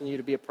asking you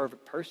to be a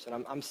perfect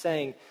person. I'm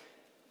saying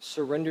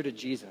surrender to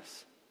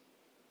Jesus.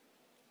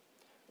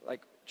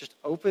 Like, just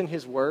open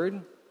his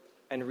word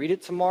and read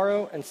it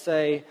tomorrow and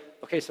say,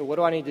 okay, so what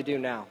do I need to do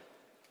now?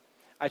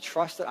 I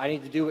trust that I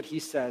need to do what he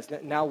says.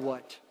 Now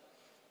what?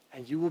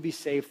 And you will be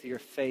saved through your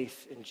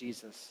faith in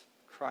Jesus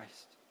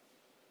Christ.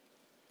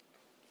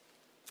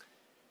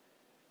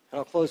 And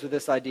I'll close with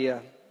this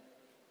idea.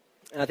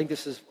 And I think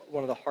this is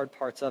one of the hard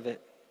parts of it.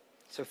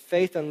 So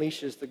faith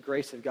unleashes the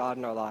grace of God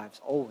in our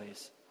lives,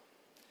 always.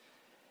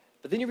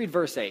 But then you read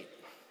verse 8,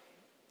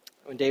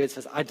 when David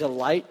says, I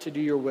delight to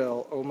do your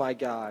will, O my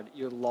God,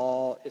 your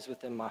law is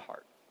within my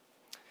heart.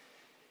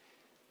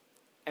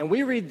 And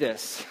we read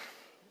this,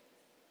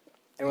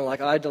 and we're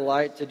like, I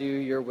delight to do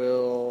your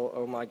will,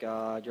 oh my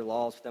God, your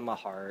law is within my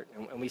heart.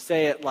 And we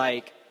say it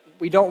like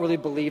we don't really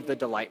believe the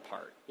delight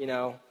part, you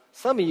know.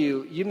 Some of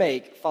you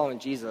make following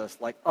Jesus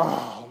like,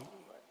 oh,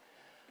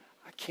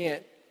 I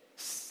can't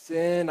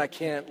sin, I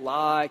can't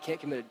lie, I can't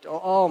commit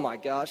adultery. Oh my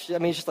gosh. I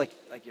mean, it's just like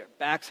your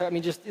back's hurt. I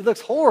mean, just, it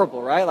looks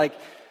horrible, right? Like,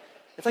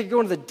 it's like you're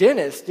going to the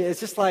dentist. It's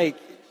just like,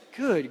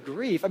 good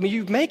grief. I mean,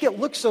 you make it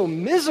look so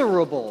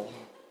miserable.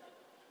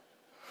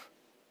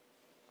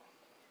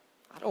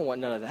 I don't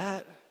want none of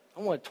that. I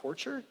don't want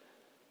torture.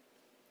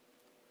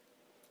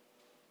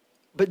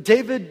 But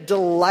David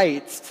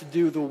delights to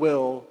do the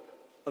will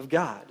of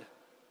God.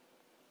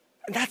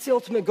 And that's the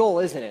ultimate goal,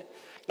 isn't it?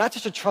 Not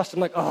just to trust him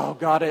like, oh,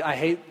 God, I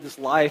hate this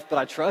life, but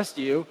I trust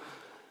you.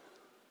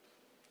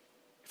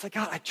 It's like,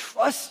 God, I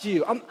trust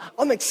you.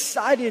 I'm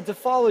excited to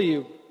follow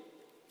you.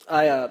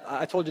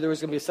 I told you there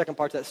was going to be a second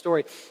part to that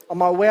story. On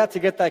my way out to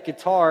get that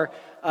guitar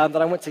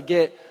that I went to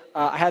get,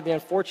 I had the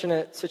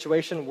unfortunate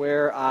situation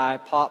where I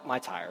popped my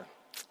tire,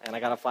 and I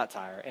got a flat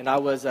tire. And I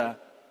was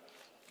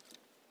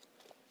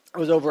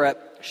over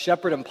at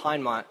Shepherd and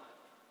Pinemont,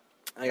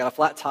 and I got a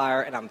flat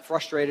tire, and I'm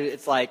frustrated.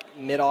 It's like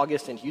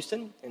mid-August in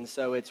Houston, and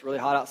so it's really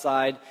hot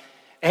outside.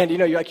 And, you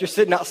know, you're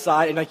sitting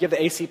outside, and, like, you have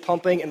the AC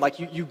pumping, and, like,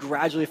 you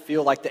gradually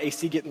feel like the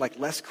AC getting, like,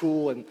 less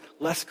cool and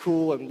less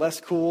cool and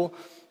less cool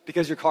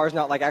because your car's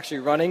not, like, actually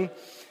running.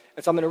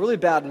 And so I'm in a really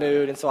bad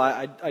mood, and so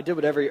I did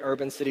what every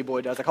urban city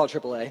boy does. I called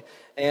AAA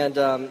and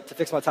to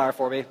fix my tire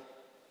for me.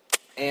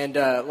 And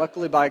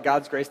luckily, by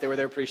God's grace, they were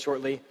there pretty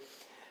shortly.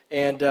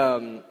 And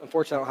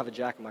unfortunately, I don't have a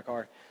jack in my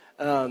car.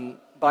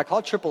 But I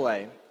called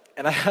AAA,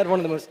 and I had one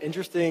of the most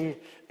interesting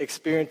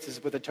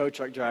experiences with a tow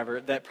truck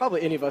driver that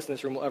probably any of us in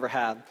this room will ever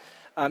have.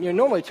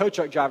 Normally tow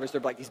truck drivers,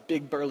 they're like these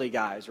big burly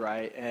guys,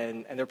 right?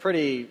 And they're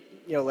pretty,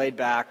 laid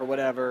back or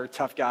whatever,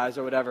 tough guys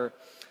or whatever.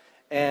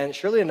 And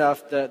surely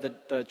enough, the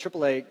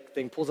AAA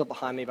thing pulls up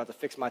behind me about to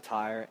fix my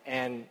tire.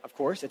 And of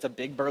course, it's a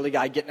big burly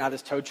guy getting out of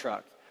this tow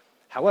truck.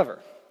 However,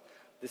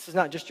 this is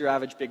not just your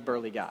average big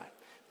burly guy.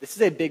 This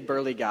is a big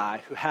burly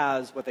guy who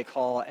has what they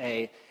call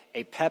a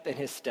pep in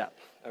his step,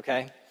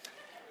 okay?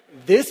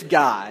 This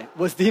guy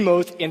was the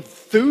most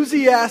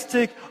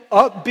enthusiastic,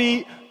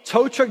 upbeat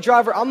tow truck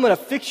driver, I'm going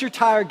to fix your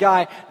tire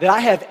guy that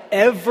I have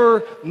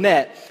ever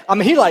met. I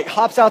mean, he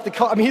hops out the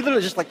car. I mean, he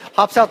literally just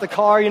hops out the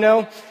car,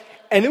 And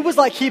it was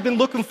like he'd been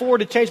looking forward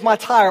to change my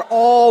tire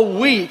all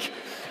week.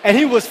 And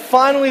he was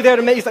finally there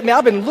to make, he's like, man,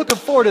 I've been looking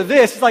forward to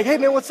this. He's like, hey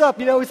man, what's up?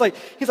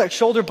 He's like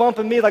shoulder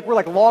bumping me like we're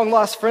like long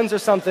lost friends or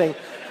something.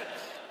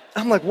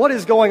 I'm like, what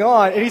is going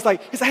on? And he's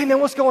like, hey man,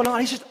 what's going on?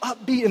 He's just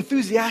upbeat,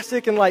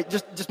 enthusiastic, and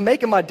just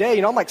making my day.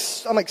 I'm like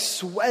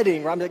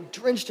sweating, right? I'm like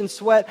drenched in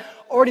sweat.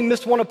 Already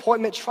missed one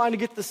appointment, trying to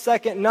get the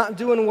second, not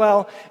doing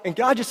well. And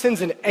God just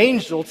sends an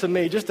angel to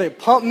me just to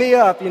pump me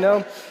up,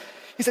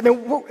 He said,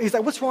 man, he's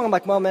like, what's wrong? I'm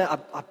like, well, man,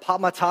 I popped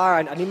my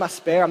tire. I need my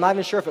spare. I'm not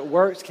even sure if it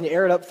works. Can you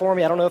air it up for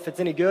me? I don't know if it's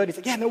any good. He's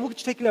like, yeah, man, we'll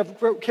get you taken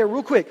care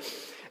real quick.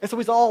 And so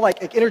he's all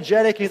like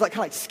energetic. He's like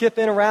kind of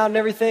skipping around and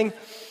everything.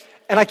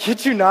 And I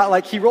kid you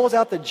not, he rolls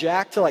out the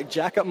jack to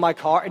jack up my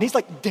car, and he's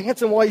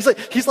dancing while he's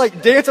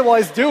dancing while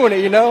he's doing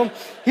it,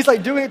 He's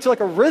doing it to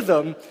a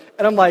rhythm,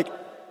 and I'm like,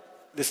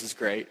 this is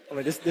great. I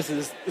mean, this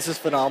is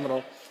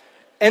phenomenal.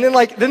 And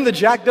then the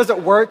jack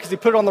doesn't work because he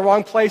put it on the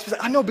wrong place. He's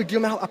like, I know, big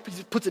deal, man.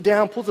 He puts it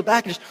down, pulls it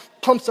back, and just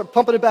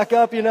pumping it back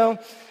up,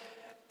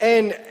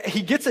 And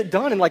he gets it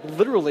done in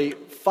literally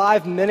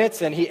 5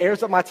 minutes, and he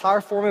airs up my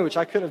tire for me, which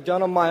I couldn't have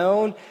done on my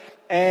own.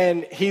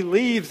 And he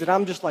leaves, and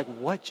I'm just like,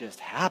 what just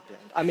happened?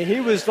 I mean, he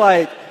was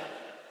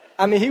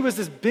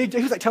this big,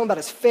 he was telling about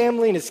his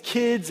family and his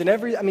kids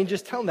and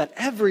just telling about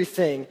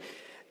everything.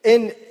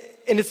 And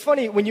it's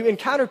funny, when you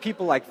encounter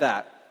people like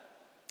that,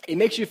 it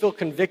makes you feel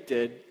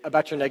convicted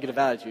about your negative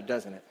attitude,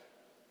 doesn't it?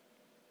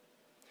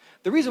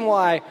 The reason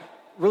why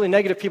really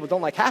negative people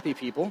don't like happy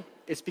people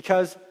is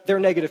because they're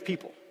negative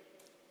people.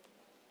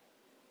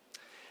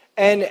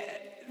 And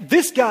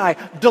this guy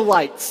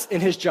delights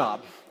in his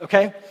job,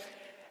 okay?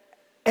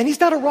 And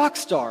he's not a rock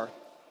star.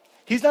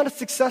 He's not a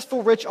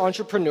successful, rich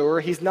entrepreneur.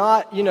 He's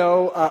not,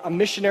 a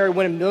missionary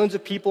winning millions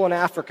of people in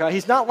Africa.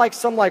 He's not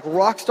some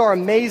rock star,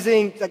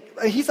 amazing.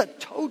 He's a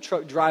tow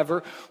truck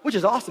driver, which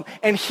is awesome.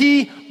 And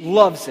he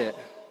loves it.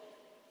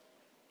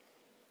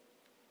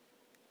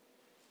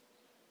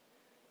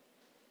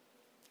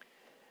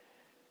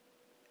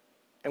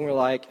 And we're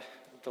like,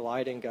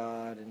 delight in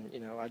God. And,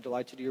 I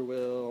delight to do your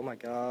will. Oh, my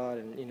God.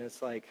 And,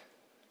 it's like,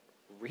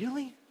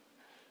 really?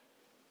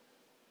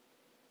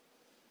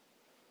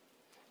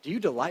 Do you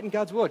delight in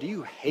God's will, or do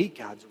you hate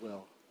God's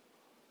will?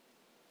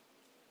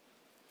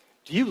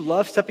 Do you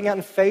love stepping out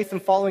in faith and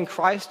following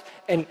Christ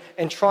and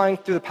trying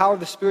through the power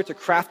of the Spirit to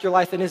craft your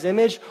life in His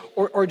image?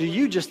 Or do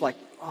you just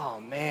oh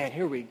man,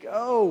 here we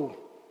go?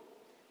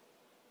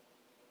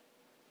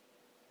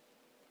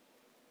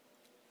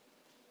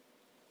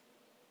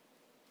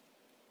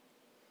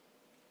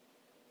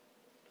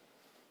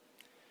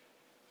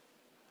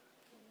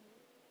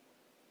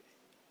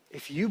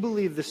 If you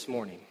believe this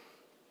morning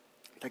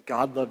that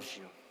God loves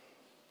you,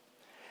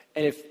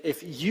 and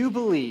if you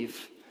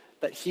believe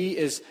that He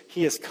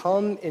has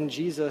come in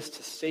Jesus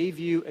to save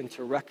you and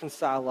to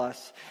reconcile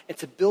us and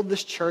to build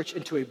this church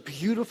into a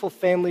beautiful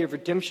family of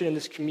redemption in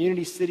this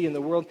community, city, and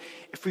the world,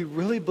 if we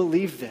really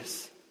believe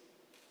this,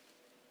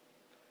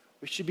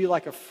 we should be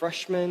like a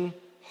freshman,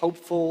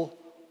 hopeful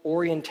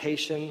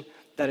orientation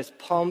that is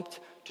pumped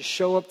to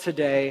show up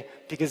today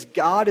because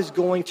God is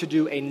going to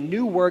do a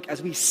new work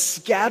as we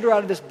scatter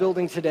out of this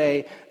building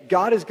today.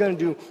 God is going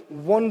to do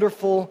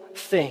wonderful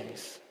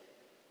things.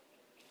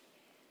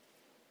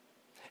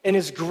 And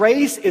His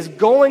grace is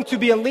going to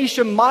be unleashed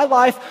in my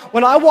life.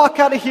 When I walk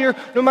out of here,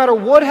 no matter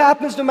what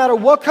happens, no matter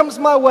what comes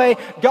my way,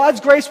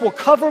 God's grace will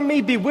cover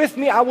me, be with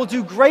me. I will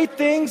do great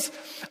things.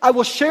 I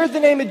will share the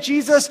name of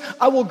Jesus.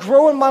 I will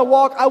grow in my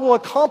walk. I will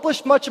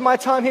accomplish much of my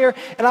time here.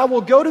 And I will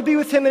go to be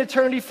with Him in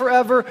eternity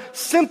forever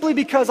simply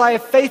because I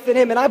have faith in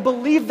Him. And I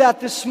believe that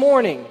this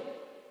morning.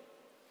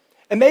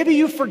 And maybe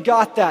you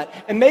forgot that,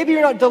 and maybe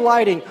you're not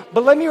delighting,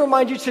 but let me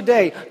remind you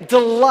today,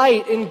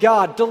 delight in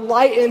God,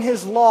 delight in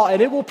His law,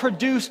 and it will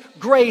produce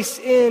grace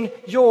in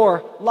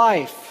your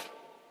life.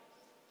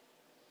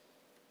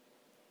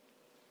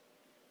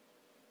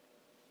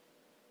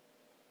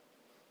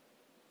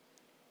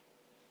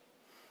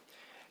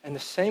 And the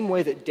same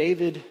way that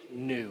David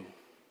knew,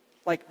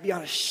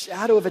 beyond a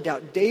shadow of a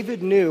doubt,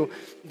 David knew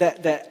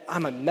that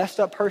I'm a messed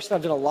up person,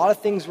 I've done a lot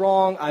of things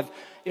wrong,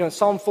 in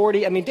Psalm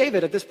 40,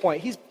 David at this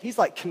point, he's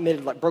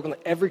committed, broken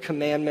every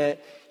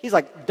commandment. He's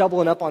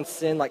doubling up on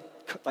sin, like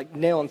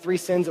nailing 3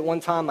 sins at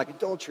one time,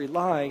 adultery,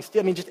 lying,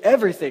 stealing, just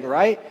everything,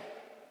 right?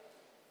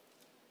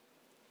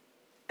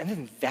 And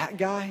then that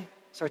guy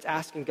starts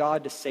asking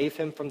God to save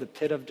him from the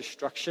pit of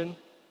destruction.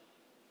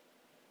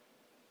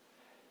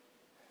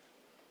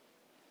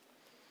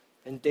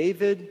 And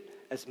David,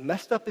 as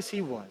messed up as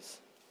he was,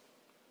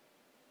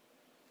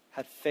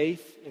 had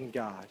faith in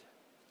God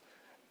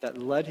that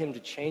led him to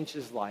change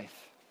his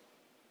life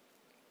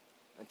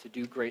and to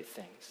do great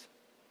things.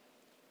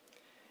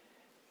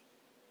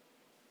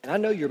 And I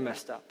know you're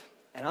messed up,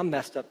 and I'm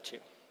messed up too.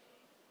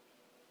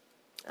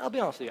 And I'll be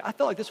honest with you, I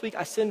felt like this week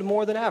I sinned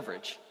more than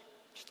average.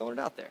 Just throwing it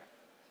out there.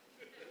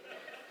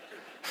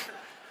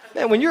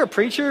 Man, when you're a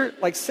preacher,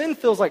 like sin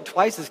feels like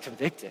twice as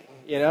convicting,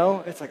 you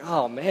know? It's like,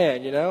 oh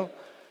man, you know?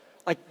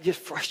 Like just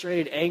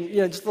frustrated, angry,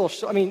 you know, just a little,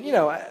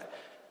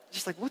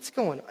 just like, what's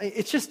going on?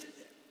 It's just,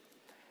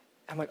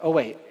 I'm like, oh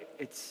wait,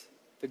 it's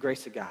the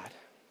grace of God.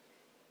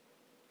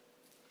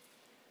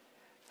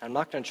 I'm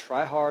not going to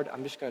try hard.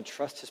 I'm just going to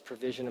trust his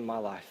provision in my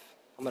life.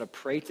 I'm going to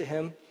pray to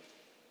him.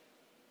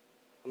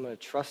 I'm going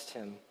to trust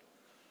him.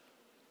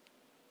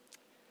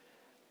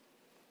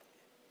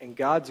 And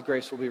God's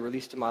grace will be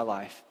released in my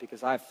life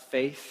because I have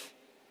faith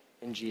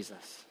in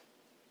Jesus.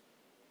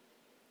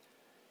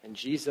 And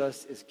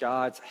Jesus is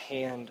God's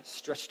hand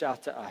stretched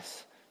out to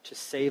us to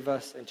save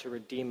us and to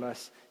redeem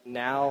us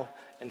now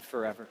and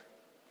forever.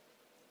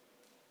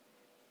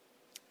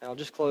 And I'll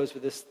just close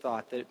with this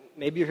thought that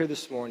maybe you're here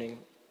this morning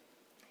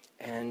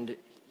and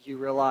you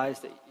realize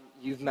that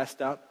you've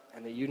messed up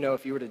and that you know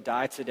if you were to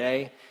die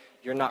today,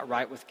 you're not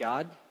right with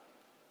God.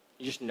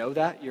 You just know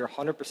that. You're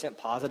 100%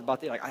 positive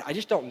about that. Like, I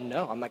just don't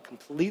know. I'm like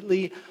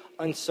completely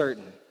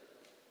uncertain.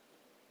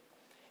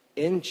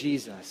 In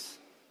Jesus,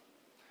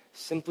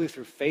 simply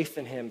through faith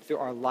in him, through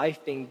our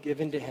life being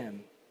given to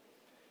him,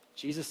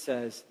 Jesus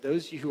says,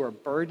 those of you who are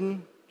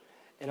burdened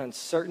and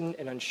uncertain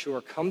and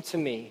unsure, come to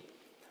me.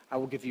 I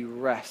will give you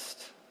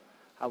rest.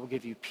 I will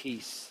give you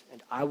peace.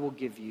 And I will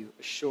give you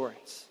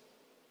assurance.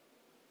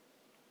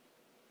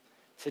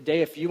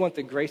 Today, if you want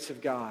the grace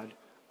of God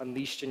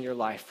unleashed in your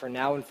life for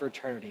now and for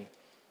eternity,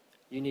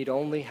 you need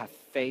only have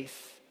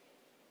faith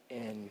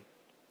in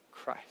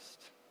Christ.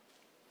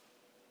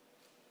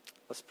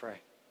 Let's pray.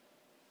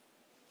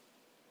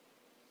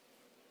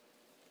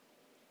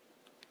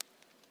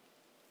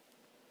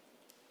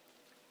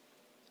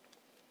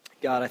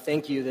 God, I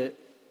thank you that,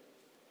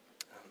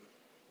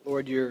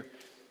 Lord, your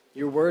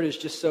word is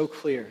just so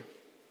clear.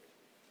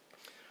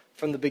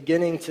 From the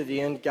beginning to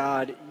the end,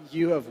 God,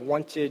 you have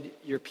wanted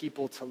your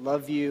people to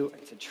love you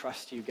and to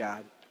trust you,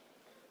 God.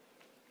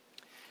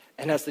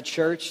 And as the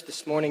church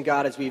this morning,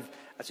 God, as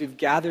we've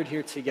gathered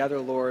here together,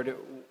 Lord,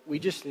 we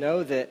just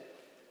know that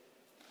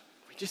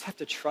we just have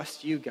to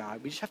trust you,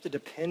 God. We just have to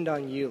depend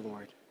on you,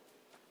 Lord.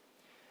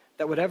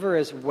 That whatever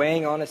is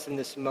weighing on us in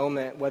this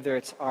moment, whether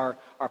it's our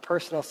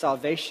personal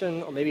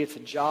salvation or maybe it's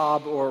a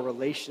job or a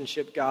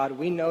relationship, God,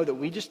 we know that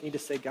we just need to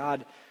say,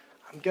 God,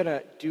 I'm going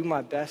to do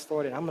my best,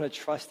 Lord, and I'm going to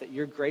trust that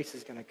your grace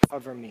is going to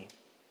cover me.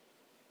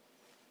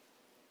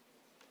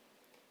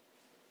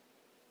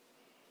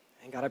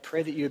 And God, I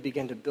pray that you would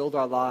begin to build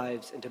our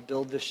lives and to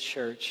build this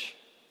church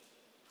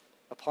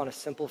upon a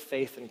simple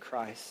faith in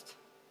Christ.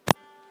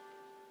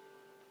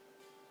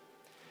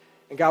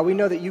 And God, we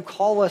know that you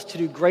call us to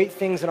do great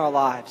things in our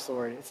lives,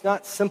 Lord. It's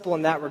not simple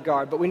in that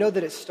regard, but we know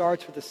that it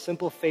starts with a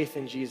simple faith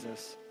in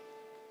Jesus.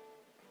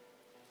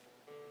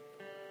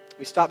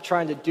 We stop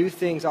trying to do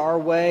things our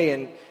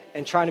way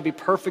and trying to be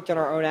perfect in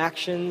our own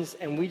actions,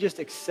 and we just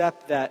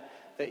accept that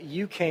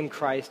you came,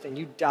 Christ, and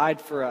you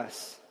died for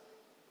us.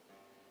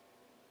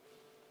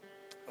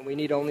 And we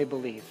need only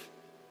believe.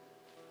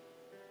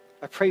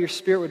 I pray your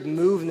Spirit would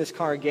move in this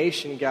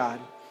congregation, God.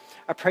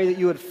 I pray that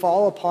you would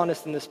fall upon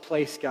us in this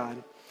place,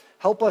 God.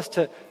 Help us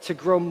to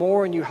grow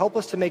more in you. Help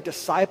us to make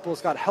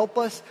disciples, God. Help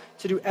us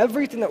to do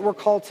everything that we're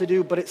called to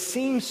do, but it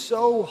seems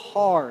so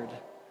hard.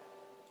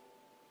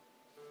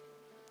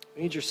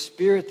 We need your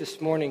Spirit this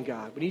morning,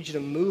 God. We need you to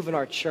move in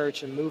our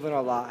church and move in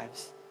our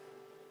lives.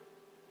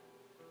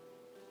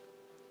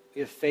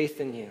 We have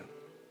faith in you.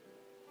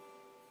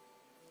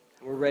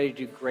 And we're ready to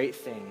do great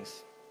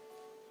things.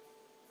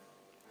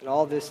 And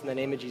all this in the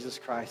name of Jesus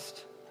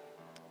Christ.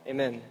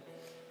 Amen.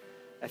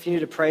 If you need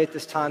to pray at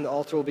this time, the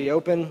altar will be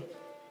open.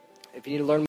 If you need to learn